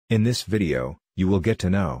In this video, you will get to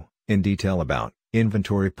know, in detail about,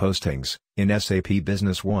 inventory postings, in SAP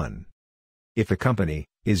Business One. If a company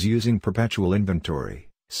is using perpetual inventory,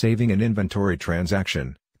 saving an inventory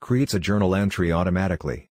transaction creates a journal entry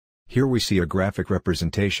automatically. Here we see a graphic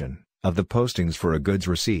representation of the postings for a goods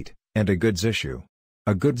receipt and a goods issue.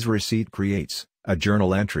 A goods receipt creates a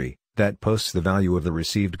journal entry that posts the value of the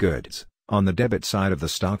received goods on the debit side of the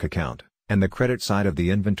stock account and the credit side of the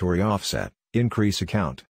inventory offset increase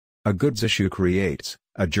account. A goods issue creates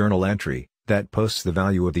a journal entry that posts the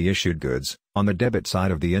value of the issued goods on the debit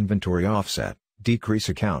side of the inventory offset decrease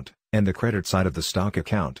account and the credit side of the stock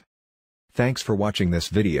account. Thanks for watching this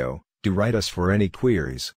video. Do write us for any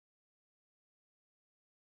queries.